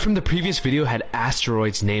from the previous video had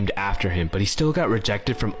asteroids named after him, but he still got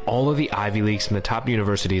rejected from all of the Ivy Leagues and the top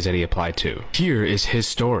universities that he applied to. Here is his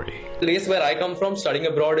story. The place where I come from, studying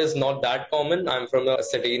abroad is not that common. I'm from a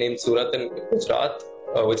city named Surat in Gujarat,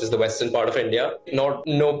 which is the western part of India.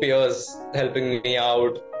 No peers helping me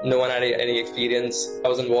out. No one had any experience. I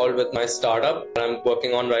was involved with my startup that I'm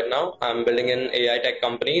working on right now. I'm building an AI tech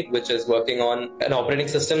company which is working on an operating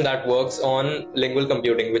system that works on lingual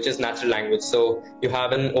computing, which is natural language. So you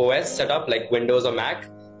have an OS set up like Windows or Mac,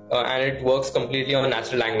 and it works completely on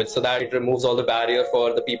natural language, so that it removes all the barrier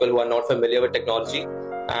for the people who are not familiar with technology,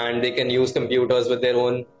 and they can use computers with their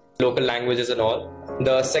own local languages and all.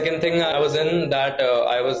 The second thing I was in, that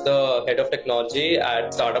I was the head of technology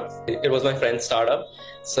at startup. It was my friend's startup.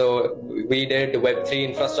 So we did Web3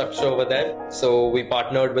 infrastructure over there. So we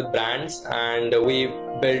partnered with brands and we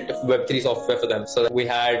built Web3 software for them. So we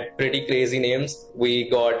had pretty crazy names. We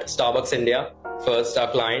got Starbucks India, first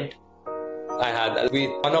our client.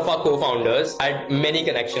 One of our co-founders had many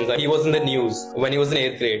connections. He was in the news when he was in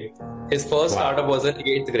 8th grade. His first startup was in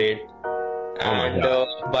 8th grade. And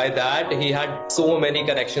by that, he had so many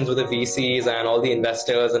connections with the VCs and all the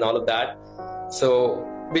investors and all of that. So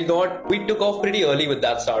we took off pretty early with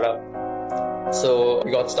that startup. So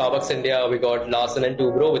we got Starbucks India, we got Larsen &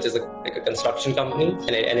 Toubro, which is like a construction company,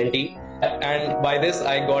 an L&T. And by this,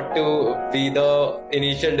 I got to be the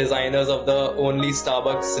initial designers of the only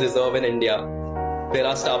Starbucks Reserve in India. There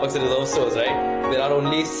are Starbucks Reserve stores, right? There are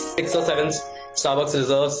only 6 or 7 Starbucks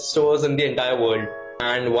Reserve stores in the entire world.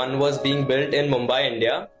 And one was being built in Mumbai,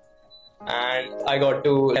 India. And I got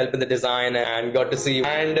to help in the design and got to see.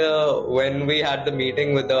 And when we had the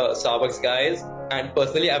meeting with the Starbucks guys, and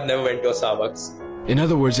personally, I've never went to a Starbucks. In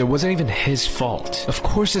other words, it wasn't even his fault. Of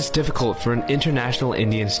course, it's difficult for an international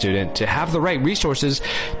Indian student to have the right resources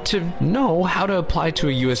to know how to apply to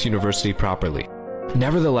a US university properly.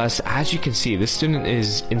 Nevertheless, as you can see, this student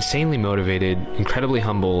is insanely motivated, incredibly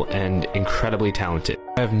humble, and incredibly talented.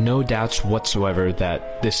 I have no doubts whatsoever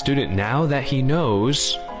that this student, now that he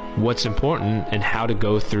knows what's important and how to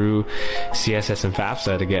go through CSS and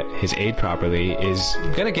FAFSA to get his aid properly, is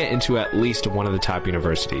going to get into at least one of the top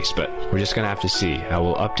universities. But we're just going to have to see. I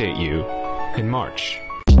will update you in March.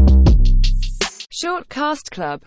 Short Cast Club.